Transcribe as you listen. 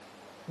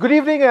Good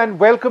evening and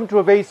welcome to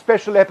a very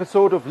special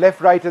episode of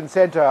Left, Right and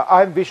Centre.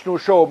 I'm Vishnu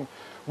Shom.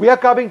 We are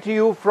coming to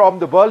you from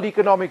the World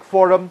Economic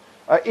Forum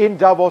in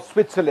Davos,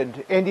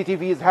 Switzerland.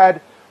 NDTV has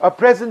had a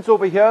presence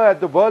over here at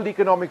the World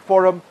Economic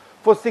Forum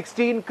for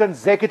 16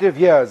 consecutive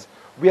years.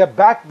 We are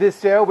back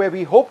this year where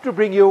we hope to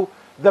bring you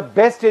the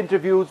best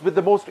interviews with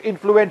the most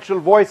influential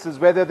voices,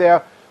 whether they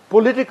are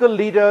political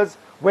leaders,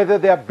 whether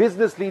they are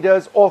business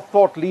leaders or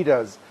thought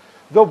leaders.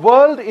 The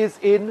world is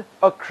in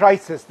a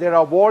crisis. There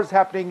are wars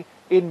happening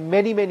in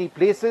many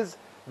places.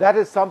 That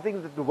is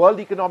something that the World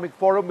Economic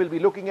Forum will be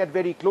looking at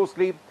very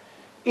closely.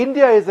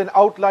 India is an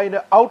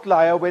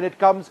outlier when it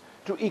comes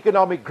to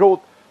economic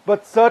growth,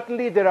 but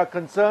certainly there are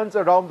concerns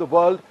around the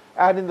world,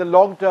 and in the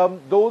long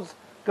term, those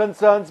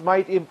concerns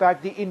might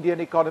impact the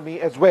Indian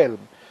economy as well.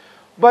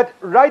 But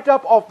right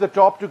up off the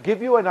top, to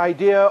give you an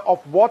idea of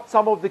what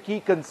some of the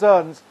key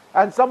concerns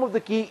and some of the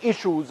key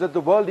issues at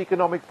the World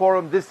Economic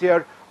Forum this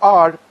year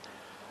are,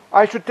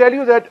 I should tell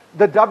you that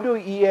the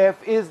WEF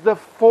is the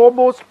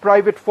foremost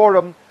private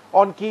forum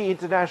on key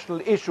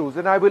international issues,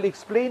 and I will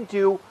explain to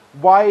you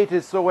why it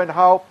is so and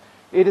how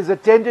it is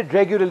attended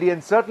regularly,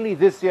 and certainly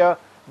this year,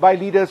 by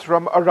leaders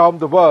from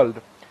around the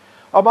world.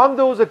 Among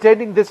those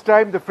attending this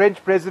time, the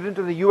French President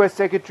and the US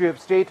Secretary of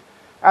State,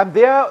 and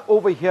they are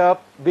over here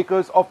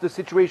because of the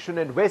situation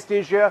in West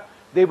Asia.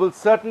 They will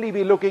certainly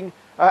be looking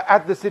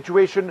at the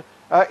situation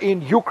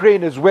in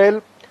Ukraine as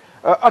well.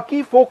 A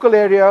key focal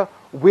area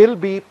will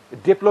be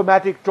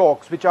diplomatic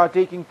talks which are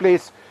taking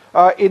place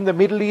in the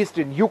Middle East,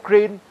 in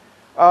Ukraine.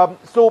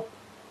 So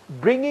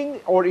bringing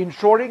or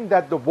ensuring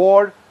that the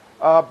war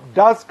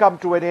does come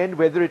to an end,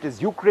 whether it is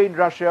Ukraine,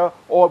 Russia,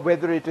 or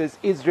whether it is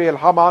Israel,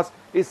 Hamas,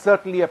 is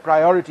certainly a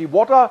priority.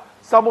 What are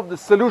some of the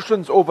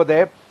solutions over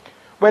there?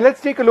 Well, let's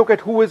take a look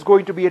at who is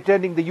going to be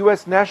attending. The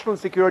US National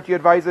Security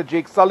Advisor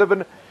Jake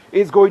Sullivan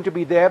is going to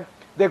be there.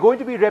 There are going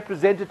to be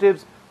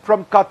representatives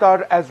from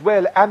Qatar as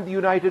well and the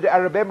United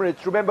Arab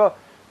Emirates. Remember,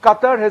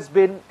 Qatar has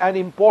been an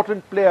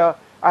important player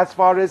as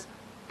far as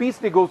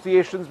peace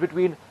negotiations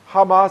between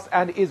Hamas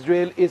and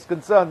Israel is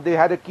concerned. They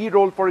had a key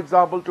role, for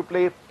example, to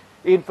play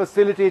in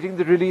facilitating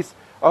the release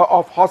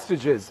of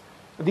hostages.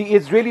 The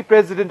Israeli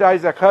President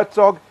Isaac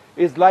Herzog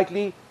is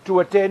likely to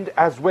attend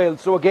as well.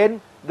 So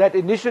again, that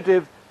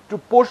initiative to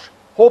push,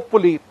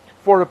 hopefully,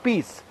 for a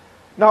peace.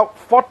 Now,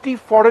 40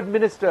 foreign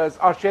ministers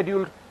are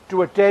scheduled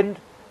to attend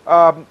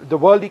the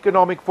World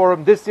Economic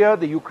Forum this year.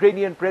 The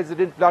Ukrainian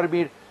President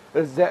Vladimir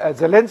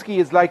Zelensky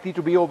is likely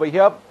to be over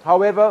here.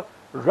 However,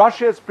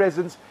 Russia's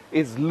presence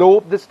is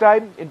low this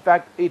time. In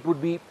fact, it would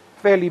be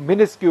fairly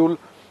minuscule.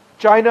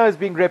 China is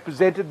being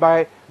represented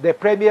by their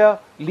Premier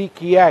Li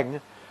Qiang.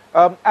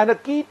 And a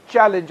key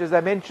challenge, as I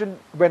mentioned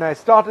when I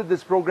started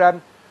this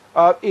program,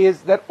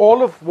 is that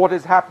all of what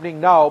is happening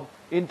now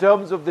in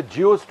terms of the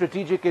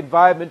geostrategic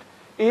environment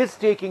is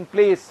taking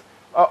place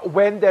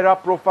when there are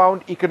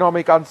profound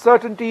economic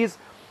uncertainties,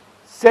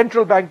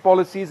 central bank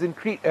policies,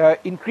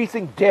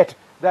 increasing debt.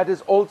 That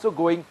is also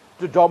going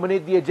to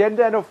dominate the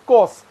agenda. And of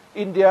course,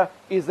 India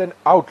is an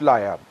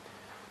outlier.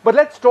 But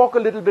let's talk a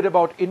little bit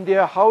about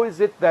India. How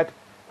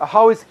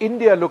is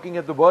India looking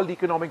at the World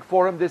Economic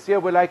Forum this year?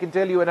 Well, I can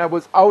tell you, and I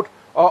was out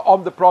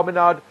on the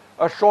promenade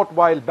a short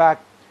while back,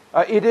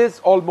 it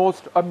is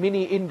almost a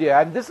mini India.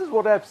 And this is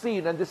what I've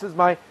seen, and this is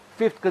my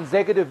 5th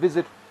consecutive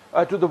visit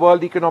to the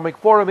World Economic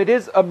Forum. It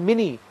is a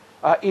mini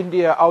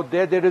India out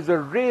there. There is a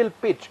real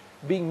pitch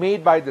being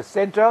made by the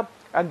center,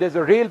 and there's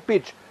a real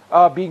pitch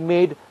being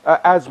made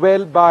as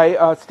well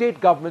by state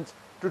governments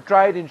to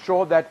try and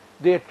ensure that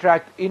they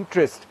attract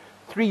interest.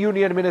 3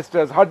 union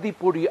ministers, Hardeep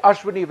Puri,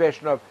 Ashwini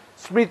Vaishnav,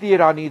 Smriti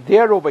Irani,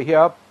 they're over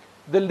here.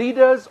 The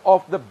leaders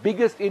of the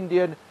biggest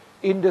Indian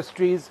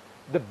industries,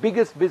 the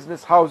biggest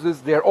business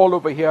houses, they're all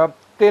over here.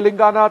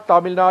 Telangana,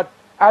 Tamil Nadu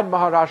and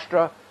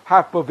Maharashtra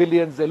have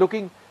pavilions. They're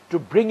looking to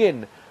bring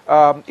in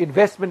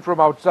investment from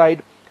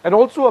outside, and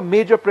also a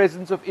major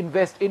presence of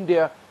Invest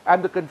India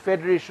and the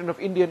Confederation of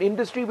Indian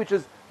Industry, which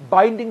is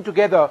binding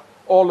together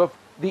all of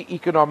the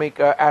economic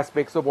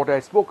aspects of what I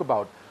spoke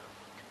about.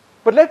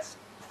 But let's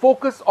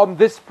focus on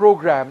this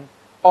program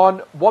on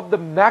what the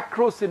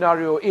macro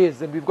scenario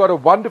is, and we've got a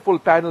wonderful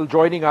panel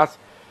joining us.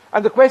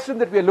 And the question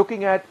that we're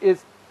looking at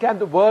is, can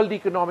the World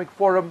Economic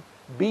Forum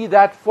be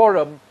that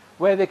forum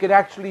where there can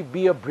actually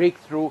be a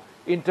breakthrough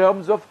in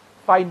terms of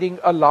finding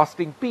a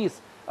lasting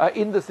peace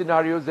in the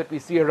scenarios that we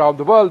see around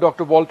the world?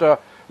 Dr. Walter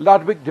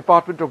Ludwig,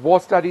 Department of War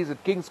Studies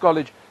at King's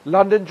College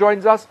London,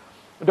 joins us.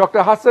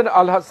 Dr. Hassan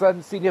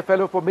Al-Hassan, Senior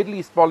Fellow for Middle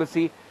East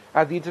Policy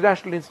at the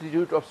International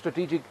Institute of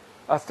Strategic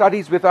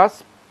Studies with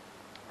us.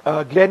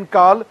 Glenn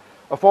Carl,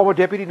 a former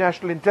Deputy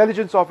National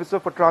Intelligence Officer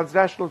for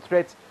Transnational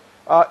Threats,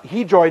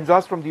 he joins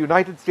us from the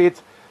United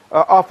States.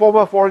 Our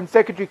former Foreign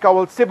Secretary,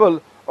 Kawal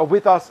Sibal,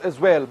 with us as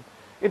well.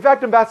 In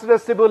fact, Ambassador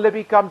Sibal, let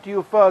me come to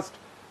you first.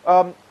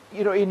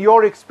 In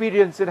your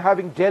experience in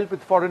having dealt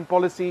with foreign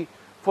policy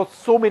for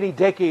so many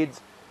decades,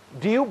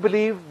 do you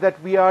believe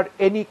that we are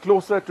any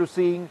closer to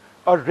seeing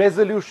a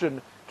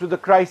resolution to the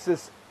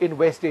crisis in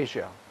West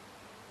Asia?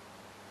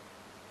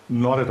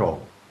 Not at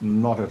all.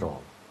 Not at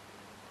all.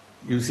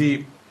 You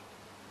see,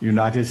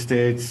 United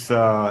States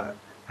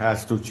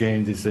has to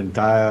change its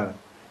entire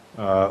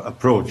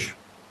approach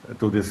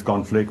to this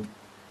conflict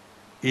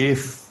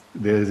if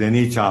there is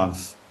any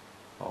chance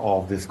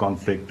of this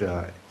conflict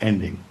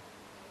ending.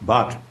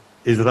 But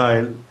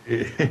Israel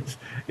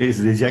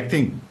is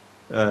rejecting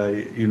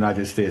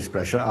United States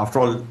pressure. After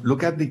all,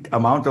 look at the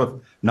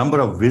number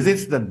of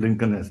visits that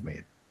Blinken has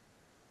made.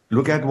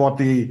 Look at what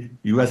the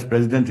US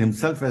president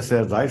himself has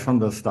said right from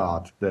the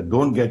start, that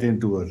don't get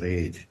into a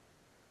rage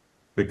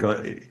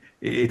because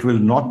it will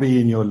not be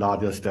in your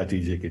larger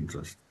strategic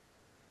interest.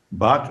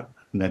 But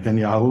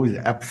Netanyahu is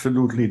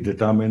absolutely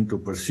determined to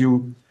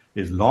pursue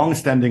his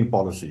long-standing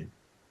policy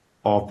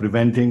of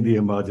preventing the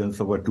emergence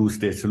of a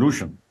two-state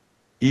solution.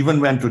 Even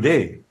when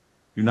today,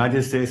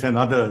 United States and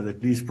others,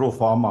 at least pro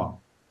forma,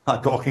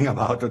 are talking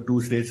about a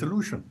two-state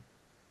solution.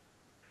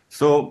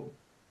 So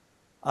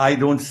I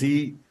don't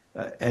see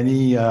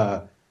any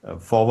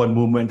forward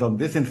movement on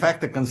this. In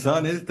fact, the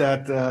concern is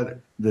that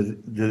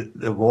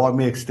the war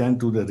may extend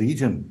to the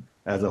region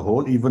as a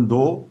whole, even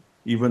though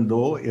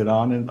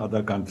Iran and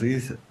other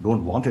countries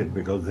don't want it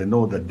because they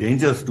know the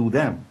dangers to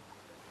them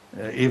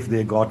if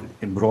they got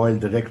embroiled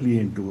directly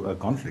into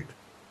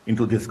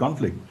this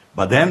conflict.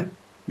 But then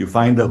you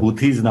find the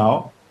Houthis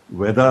now,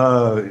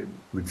 whether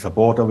with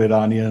support of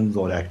Iranians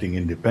or acting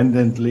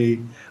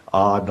independently,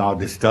 are now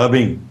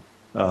disturbing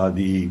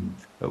the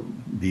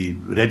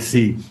Red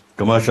Sea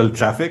commercial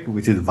traffic,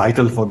 which is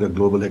vital for the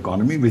global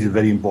economy, which is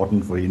very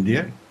important for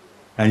India.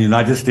 And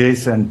United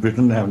States and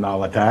Britain have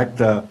now attacked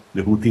the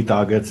Houthi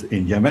targets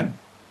in Yemen.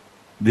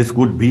 This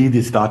could be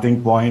the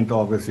starting point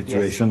of a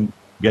situation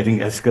getting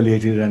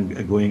escalated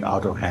and going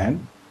out of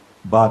hand.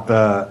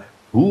 But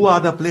who are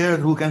the players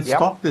who can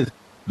stop this?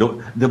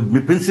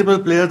 The principal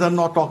players are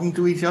not talking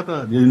to each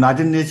other. The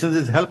United Nations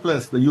is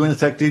helpless. The UN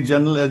Secretary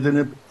General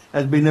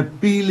has been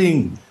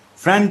appealing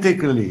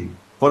frantically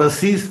for a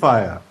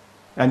ceasefire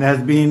and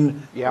has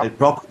been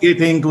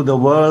propagating to the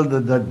world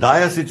the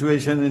dire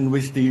situation in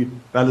which the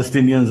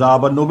Palestinians are,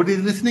 but nobody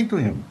is listening to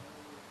him.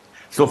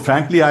 So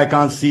frankly, I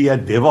can't see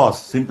at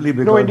Davos simply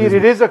because... No, indeed,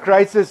 it is a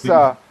crisis,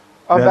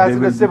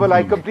 Ambassador Sybil.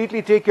 I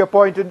completely take your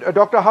point. And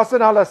Dr.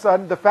 Hassan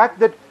al-Hassan, the fact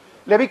that...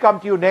 Let me come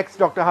to you next,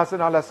 Dr.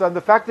 Hassan al-Hassan.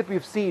 The fact that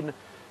we've seen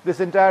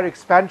this entire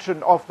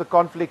expansion of the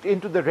conflict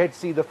into the Red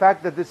Sea, the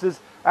fact that this is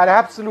an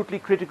absolutely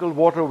critical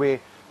waterway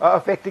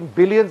affecting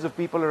billions of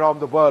people around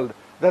the world,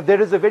 that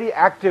there is a very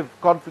active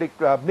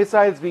conflict,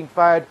 missiles being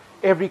fired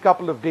every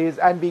couple of days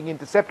and being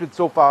intercepted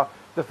so far,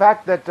 the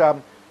fact that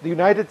the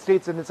United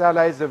States and its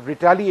allies have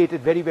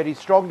retaliated very, very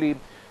strongly,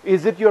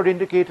 is it your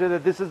indicator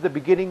that this is the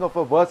beginning of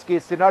a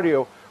worst-case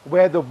scenario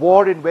where the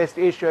war in West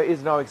Asia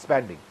is now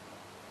expanding?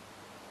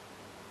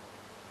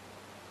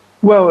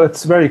 Well,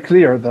 it's very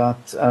clear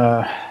that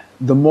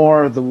the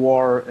more the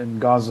war in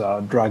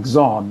Gaza drags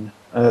on,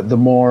 the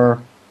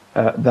more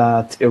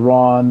that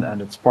Iran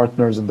and its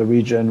partners in the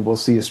region will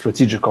see a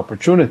strategic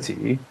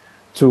opportunity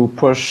to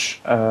push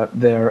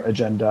their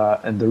agenda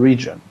in the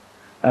region.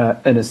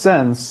 In a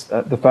sense,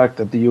 the fact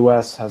that the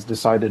US has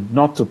decided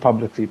not to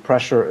publicly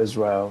pressure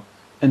Israel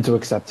into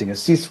accepting a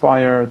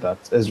ceasefire, that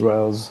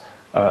Israel's,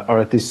 or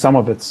at least some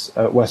of its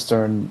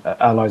Western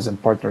allies and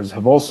partners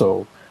have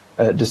also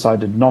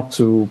decided not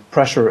to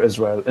pressure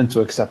Israel into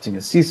accepting a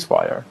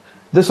ceasefire.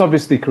 This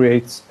obviously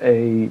creates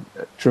a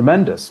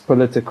tremendous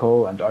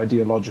political and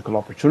ideological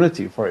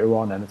opportunity for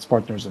Iran and its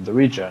partners in the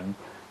region,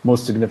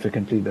 most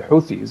significantly the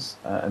Houthis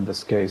in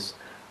this case,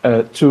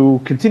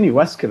 to continue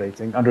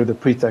escalating under the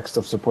pretext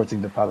of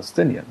supporting the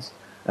Palestinians.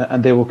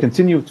 And they will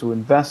continue to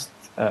invest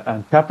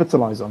and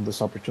capitalize on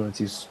this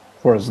opportunities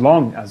for as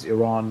long as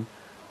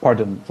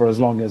for as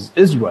long as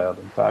Israel,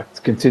 in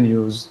fact,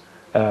 continues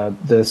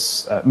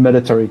this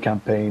military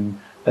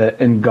campaign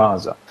in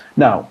Gaza.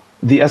 Now,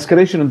 the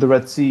escalation in the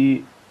Red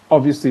Sea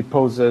obviously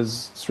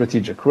poses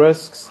strategic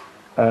risks.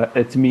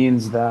 It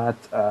means that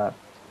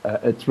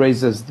it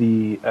raises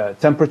the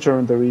temperature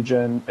in the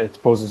region.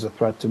 It poses a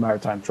threat to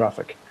maritime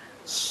traffic.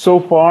 So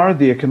far,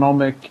 the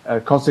economic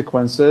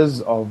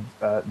consequences of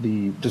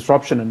the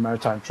disruption in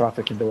maritime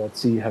traffic in the Red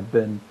Sea have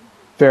been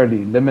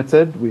fairly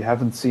limited. We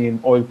haven't seen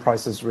oil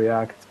prices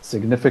react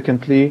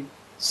significantly.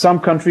 Some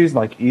countries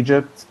like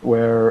Egypt,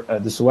 where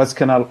the Suez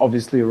Canal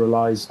obviously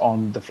relies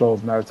on the flow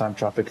of maritime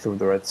traffic through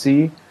the Red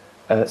Sea,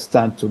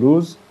 stand to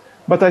lose.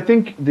 But I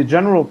think the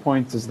general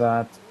point is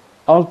that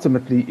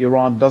ultimately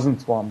Iran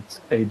doesn't want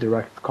a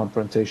direct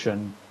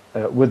confrontation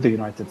with the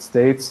United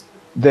States.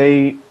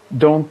 They're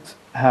not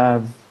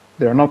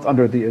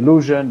under the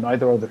illusion,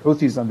 neither are the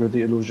Houthis under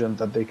the illusion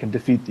that they can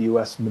defeat the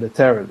US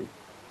militarily.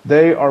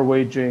 They are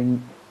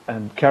waging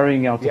and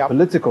carrying out a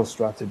political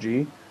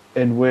strategy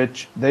in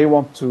which they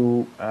want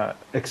to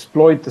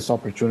exploit this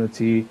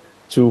opportunity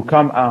to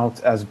come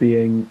out as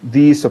being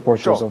the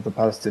supporters of the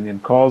Palestinian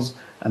cause.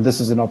 And this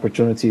is an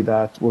opportunity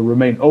that will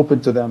remain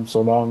open to them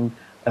so long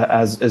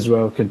as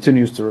Israel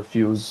continues to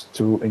refuse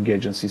to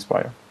engage in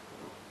ceasefire.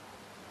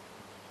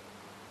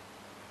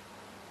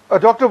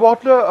 Dr.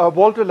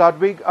 Walter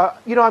Ludwig,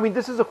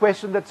 this is a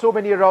question that so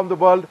many around the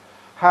world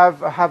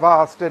have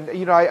asked. And,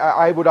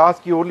 I would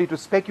ask you only to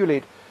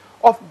speculate.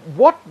 of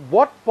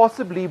what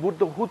possibly would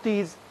the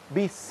Houthis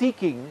be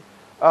seeking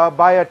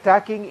by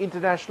attacking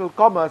international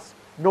commerce,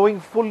 knowing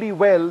fully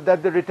well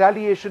that the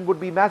retaliation would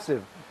be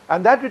massive.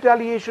 And that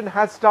retaliation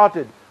has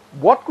started.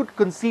 What could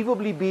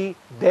conceivably be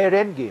their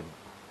end game?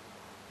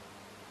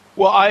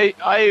 Well, I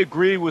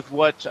agree with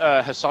what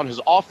Hassan has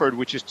offered,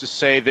 which is to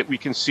say that we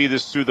can see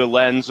this through the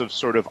lens of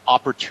sort of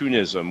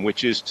opportunism,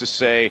 which is to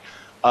say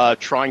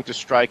trying to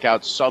strike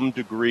out some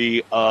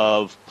degree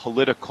of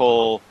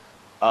political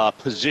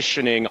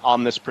positioning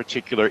on this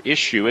particular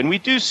issue. And we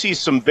do see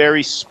some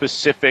very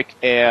specific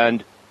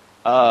and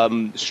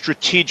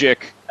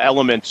strategic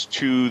elements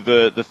to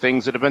the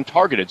things that have been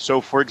targeted.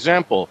 So, for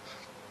example,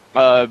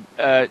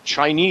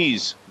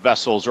 Chinese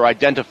vessels or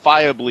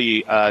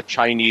identifiably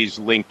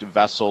Chinese-linked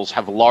vessels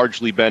have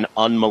largely been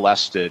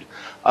unmolested.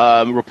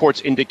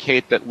 Reports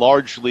indicate that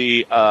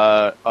largely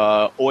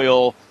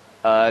oil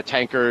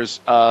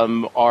tankers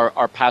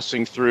are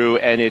passing through,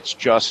 and it's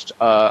just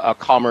a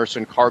commerce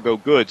and cargo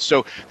goods.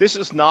 So this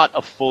is not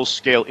a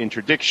full-scale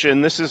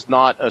interdiction. This is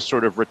not a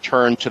sort of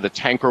return to the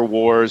tanker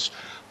wars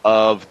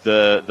of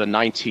the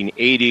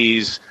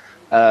 1980s.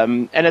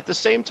 And at the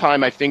same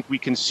time, I think we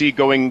can see,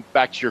 going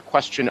back to your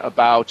question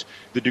about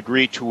the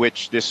degree to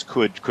which this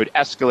could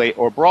escalate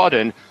or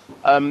broaden,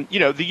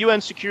 the UN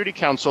Security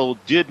Council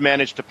did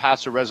manage to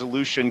pass a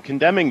resolution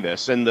condemning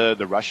this, and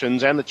the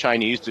Russians and the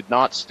Chinese did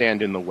not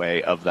stand in the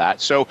way of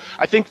that. So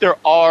I think there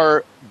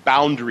are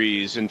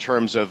boundaries in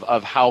terms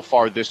of how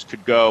far this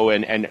could go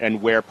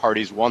and where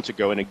parties want to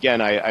go. And again,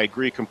 I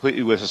agree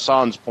completely with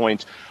Hassan's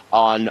point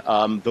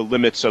on the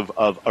limits of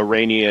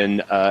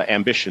Iranian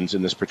ambitions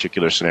in this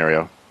particular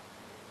scenario.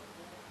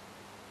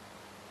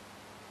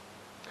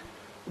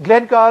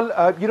 Glenn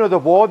Carl, the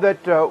war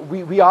that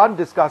we aren't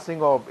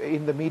discussing or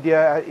in the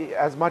media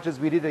as much as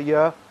we did a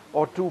year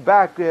or two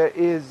back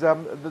is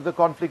the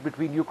conflict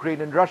between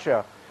Ukraine and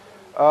Russia.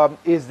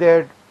 Is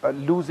there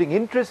losing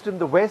interest in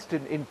the West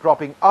in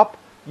propping up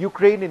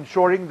Ukraine,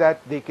 ensuring that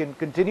they can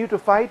continue to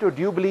fight? Or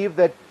do you believe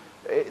that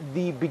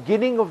the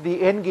beginning of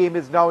the end game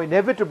is now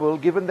inevitable,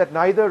 given that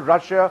neither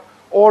Russia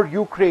or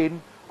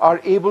Ukraine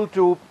are able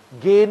to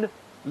gain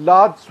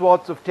large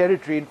swaths of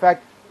territory? In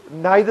fact,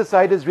 neither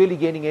side is really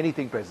gaining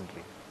anything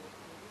presently.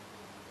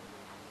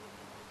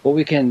 Well,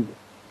 we can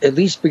at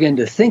least begin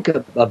to think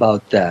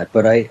about that,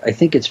 but I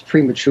think it's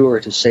premature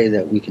to say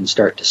that we can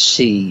start to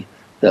see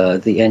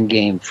the end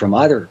game from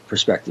either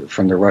perspective,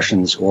 from the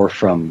Russians or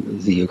from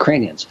the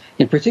Ukrainians.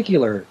 In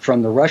particular,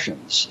 from the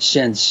Russians,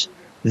 since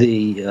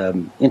the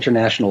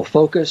international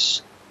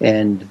focus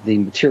and the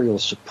material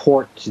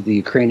support to the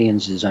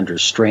Ukrainians is under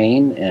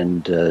strain,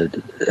 and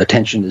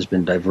attention has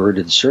been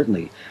diverted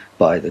certainly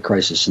by the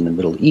crisis in the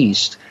Middle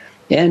East,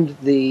 and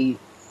the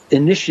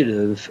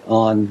initiative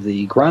on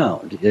the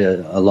ground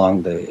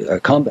along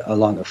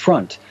the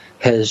front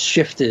has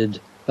shifted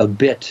a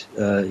bit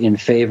in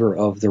favor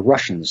of the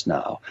Russians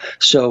now.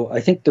 So I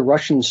think the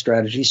Russian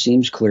strategy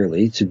seems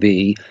clearly to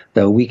be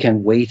that we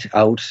can wait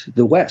out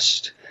the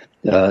West.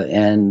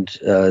 And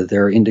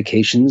there are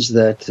indications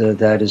that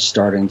that is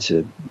starting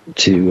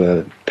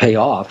to pay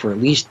off, or at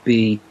least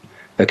be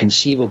a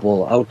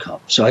conceivable outcome.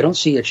 So I don't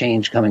see a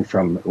change coming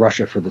from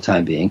Russia for the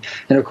time being.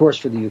 And of course,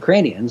 for the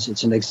Ukrainians,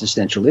 it's an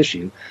existential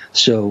issue.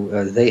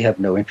 So they have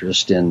no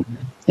interest in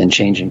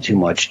changing too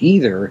much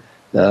either,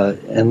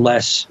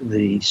 unless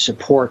the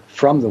support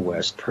from the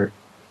West,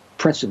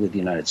 principally the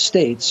United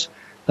States,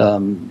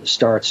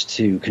 starts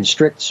to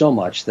constrict so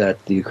much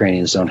that the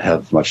Ukrainians don't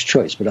have much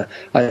choice. But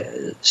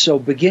so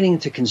beginning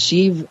to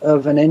conceive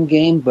of an end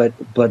game,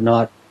 but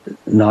not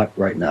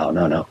right now.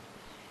 No.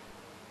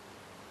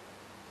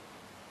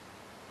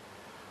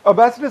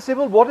 Ambassador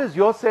Sibbal, what is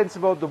your sense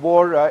about the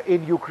war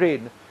in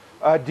Ukraine?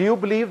 Do you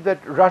believe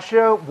that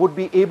Russia would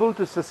be able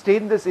to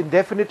sustain this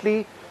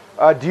indefinitely?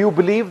 Do you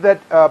believe that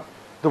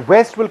the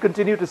West will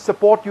continue to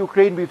support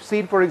Ukraine? We've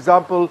seen, for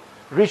example,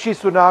 Rishi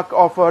Sunak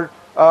offer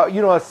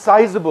a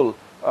sizable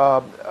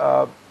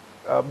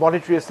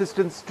monetary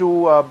assistance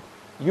to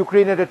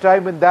Ukraine at a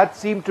time when that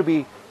seemed to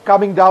be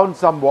coming down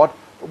somewhat.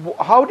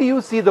 How do you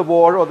see the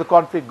war or the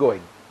conflict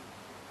going?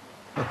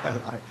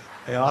 I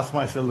ask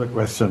myself the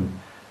question,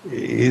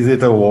 is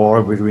it a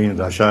war between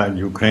Russia and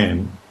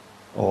Ukraine,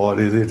 or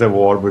is it a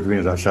war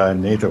between Russia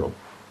and NATO?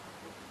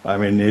 I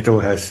mean, NATO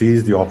has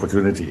seized the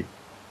opportunity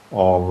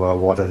of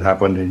what has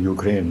happened in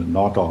Ukraine,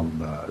 not on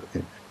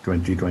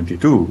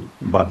 2022,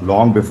 but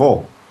long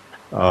before.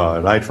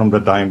 Right from the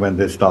time when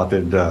they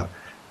started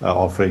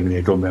offering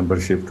NATO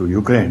membership to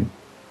Ukraine,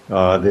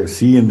 they've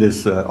seen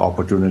this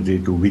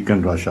opportunity to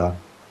weaken Russia,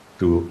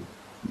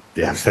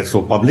 they have said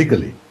so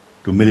publicly,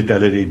 to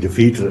militarily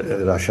defeat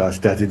Russia,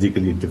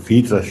 strategically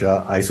defeat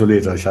Russia,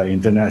 isolate Russia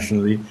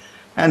internationally,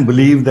 and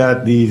believe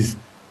that these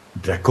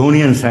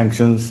draconian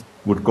sanctions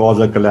would cause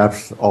a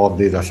collapse of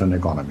the Russian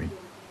economy.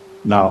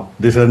 Now,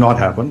 this has not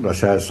happened.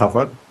 Russia has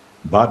suffered,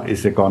 but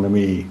its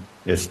economy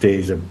has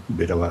staged a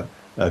bit of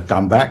a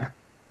comeback.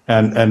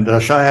 And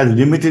Russia has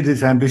limited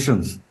its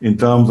ambitions in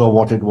terms of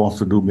what it wants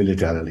to do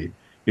militarily.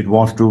 It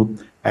wants to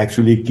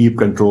actually keep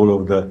control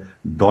of the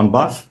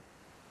Donbas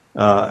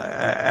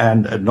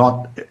and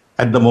not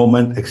at the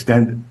moment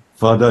extend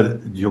further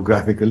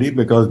geographically,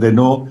 because they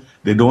know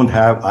they don't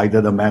have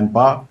either the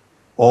manpower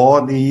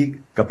or the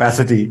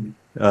capacity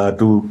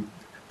to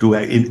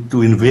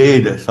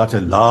invade such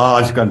a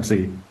large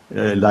country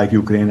like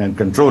Ukraine and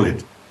control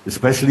it,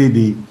 especially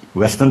the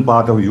western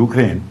part of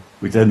Ukraine,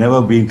 which has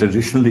never been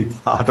traditionally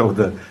part of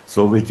the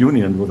Soviet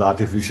Union, was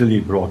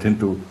artificially brought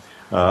into,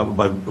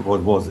 but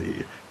was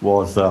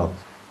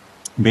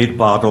made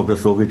part of the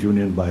Soviet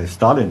Union by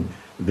Stalin.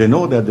 They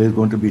know that there's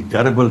going to be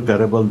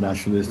terrible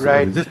nationalist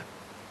resistance.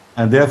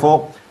 And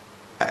therefore,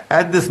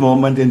 at this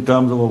moment, in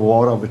terms of a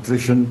war of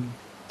attrition,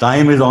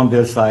 time is on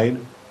their side,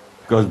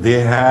 because they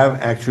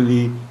have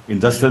actually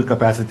industrial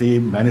capacity,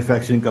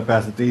 manufacturing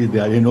capacity, they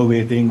are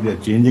innovating, they're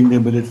changing their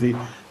military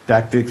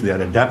tactics,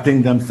 they're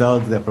adapting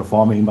themselves, they're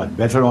performing much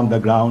better on the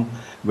ground,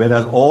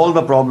 whereas all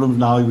the problems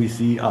now we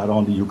see are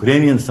on the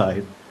Ukrainian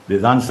side.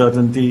 There's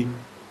uncertainty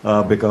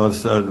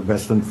because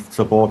Western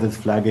support is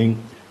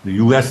flagging. The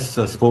US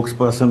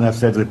spokesperson has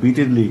said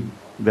repeatedly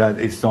that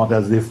it's not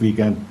as if we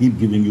can keep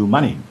giving you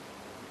money.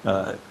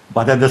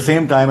 But at the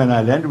same time, and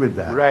I'll end with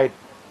that, Right.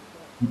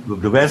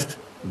 the West,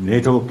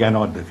 NATO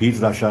cannot defeat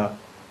Russia,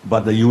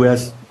 but the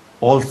US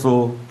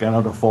also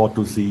cannot afford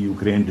to see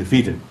Ukraine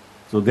defeated.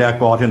 So they are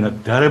caught in a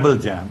terrible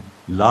jam,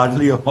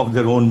 largely of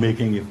their own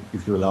making,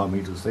 if you allow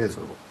me to say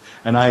so.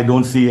 And I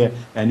don't see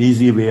an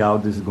easy way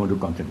out. This is going to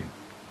continue.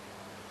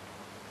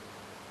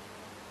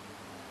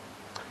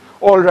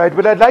 All right.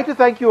 Well, I'd like to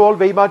thank you all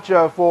very much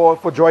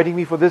for joining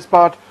me for this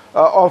part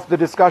of the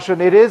discussion.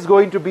 It is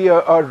going to be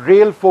a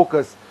real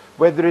focus,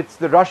 whether it's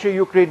the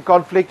Russia-Ukraine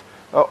conflict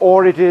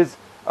or it is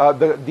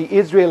the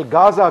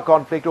Israel-Gaza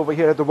conflict over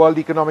here at the World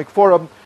Economic Forum.